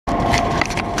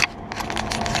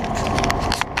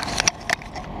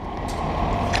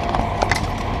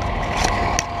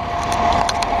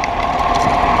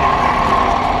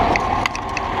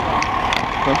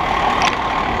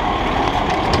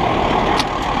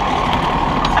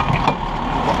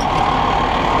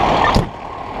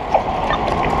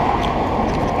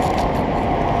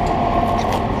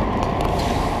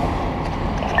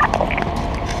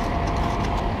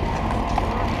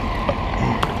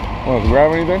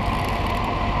grab anything?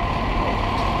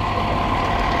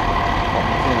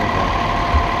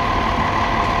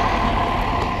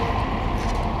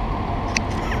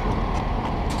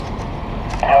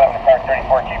 Car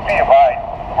 34 GP advised.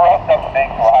 We're all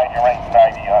substakes, we'll hide your range and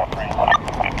ID on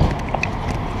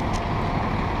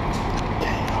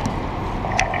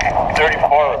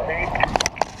 34, repeat.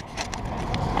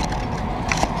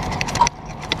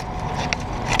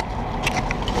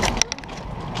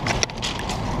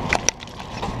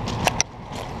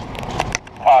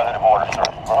 Positive order, sir.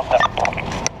 We're all set.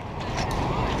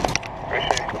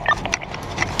 Appreciate it.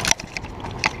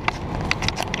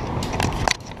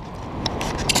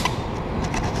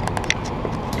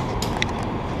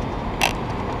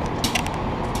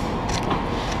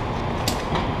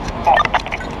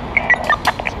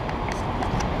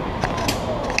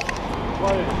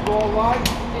 What, it's all live? It's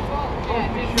all, yeah,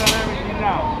 we just, shut you're everything gonna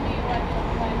down. call me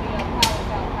when the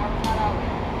power's out. Power's not out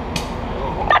yet.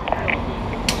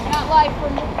 Not live for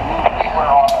movement. We're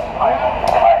on the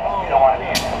you don't want to be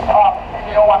in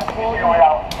you don't want to be your way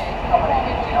out.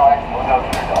 We'll go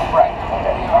through the door. Right.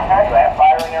 Okay. Do I have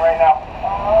fire in there right now?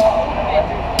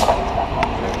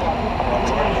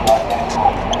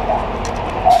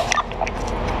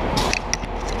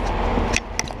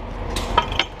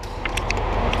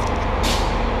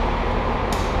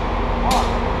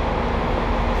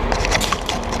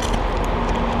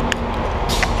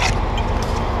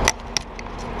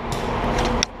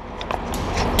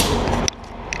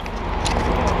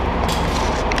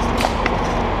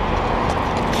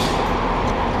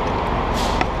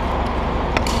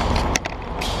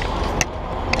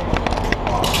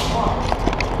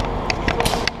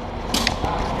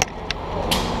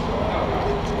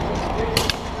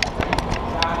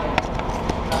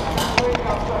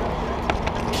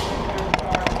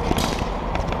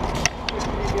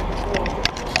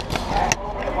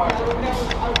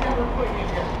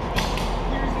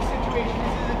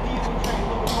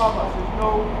 There's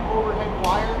no overhead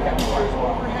wire. There's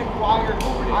overhead wire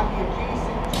on the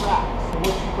adjacent tracks. So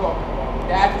what you talking about?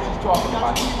 That's what she's talking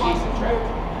about, the adjacent track.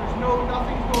 There's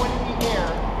nothing's going in the air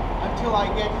until I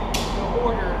get the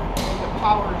order and the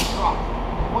power is dropped.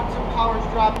 Once the power is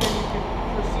dropped, then you can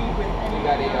proceed with any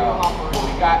aerial operation.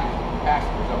 What we got is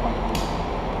passengers up on the roof.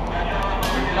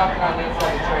 There's nothing on the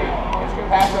inside of the train. It's going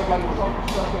to pass up on the roof.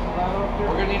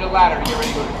 We're going to need a ladder to get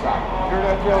ready to go to the side.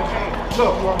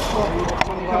 Look, when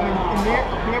you come in there,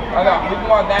 I know, we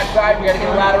go on that side, we got to get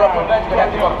a ladder up on that, we're going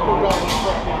to have to go up the roof.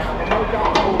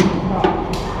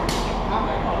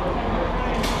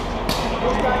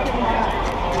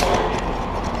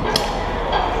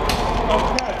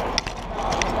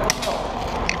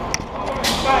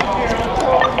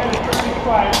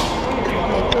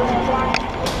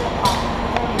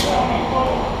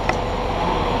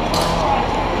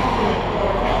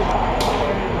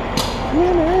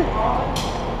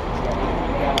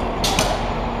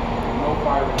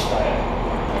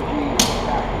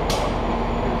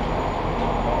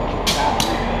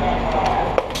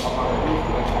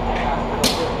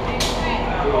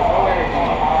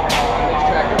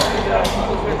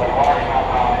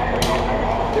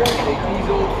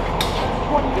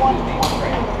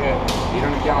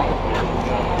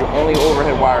 Your only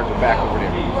overhead wires are back over there.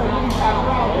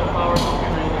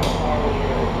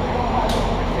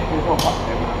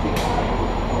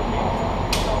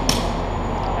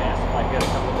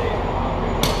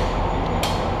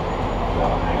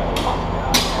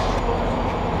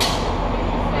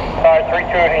 Car 32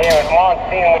 here is on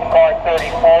scene with car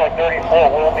 34. 34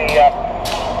 will be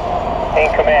in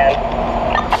command.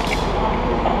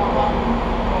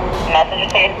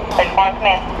 Message received. 34 in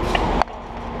command.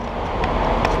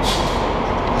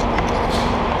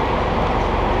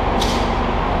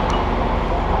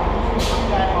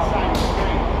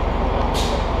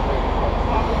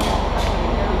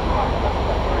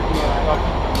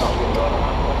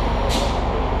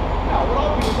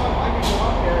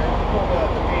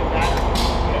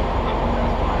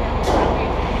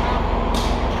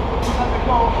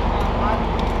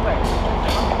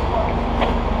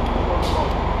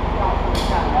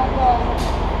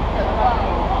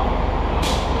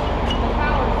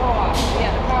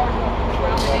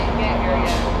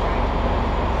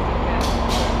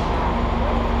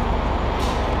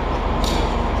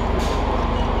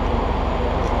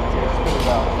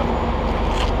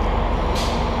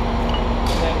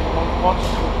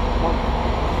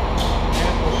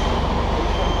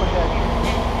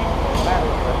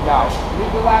 No,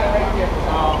 leave the ladder right here.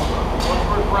 Once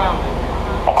we're grounded,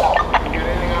 you get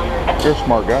anything on there? You're a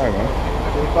smart guy, man.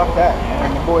 Fuck that.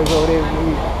 And the boys over there,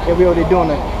 they'll be over there doing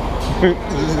it. With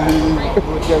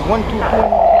the 1, 2,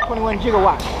 3. 21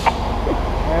 gigawatts.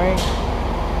 Alright?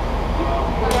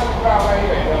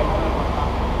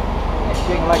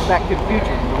 Thing like Back to the Future,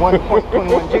 the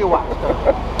 1.21 gigawatts stuff.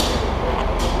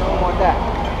 Don't want that.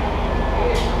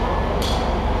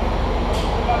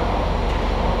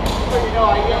 So you know,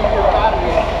 I get your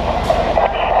battery.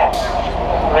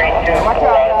 3, 2, 4, Watch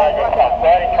out, guys, watch out. go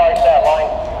ahead and charge that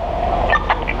line.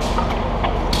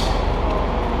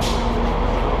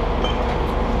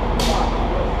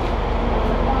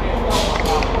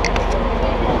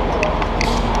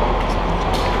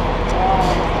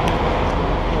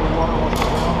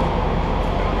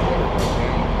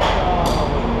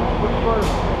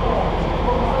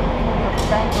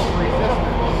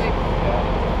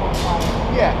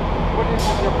 Yeah, what is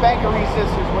your banker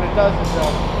resistors? What it does is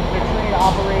the train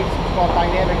operates. It's called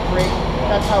dynamic brake.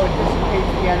 That's how it dissipates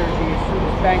the energy, is through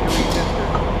this banker resistor.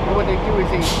 And what they do is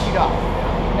they heat up.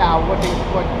 Now, what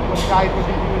guys do is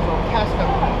they'll test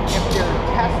them. If they're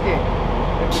tested,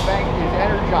 if the bank is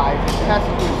energized, it's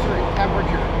tested to a certain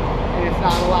temperature, and it's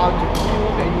not allowed to cool,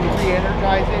 then you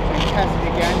re-energize it and test it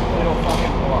again, it'll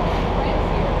fucking blow.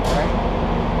 Alright?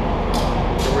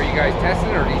 So were you guys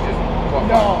testing, or did you just walk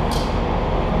No. by?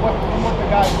 From what the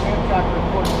guys in Amtrak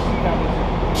report to see on is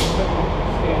the equipment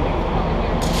standing.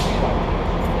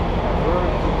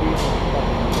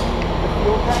 The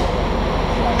fuel tank?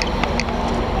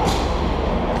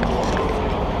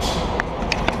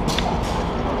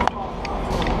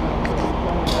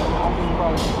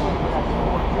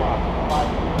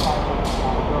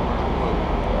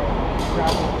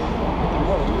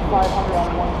 $500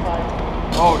 on one side.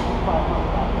 Oh,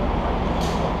 500.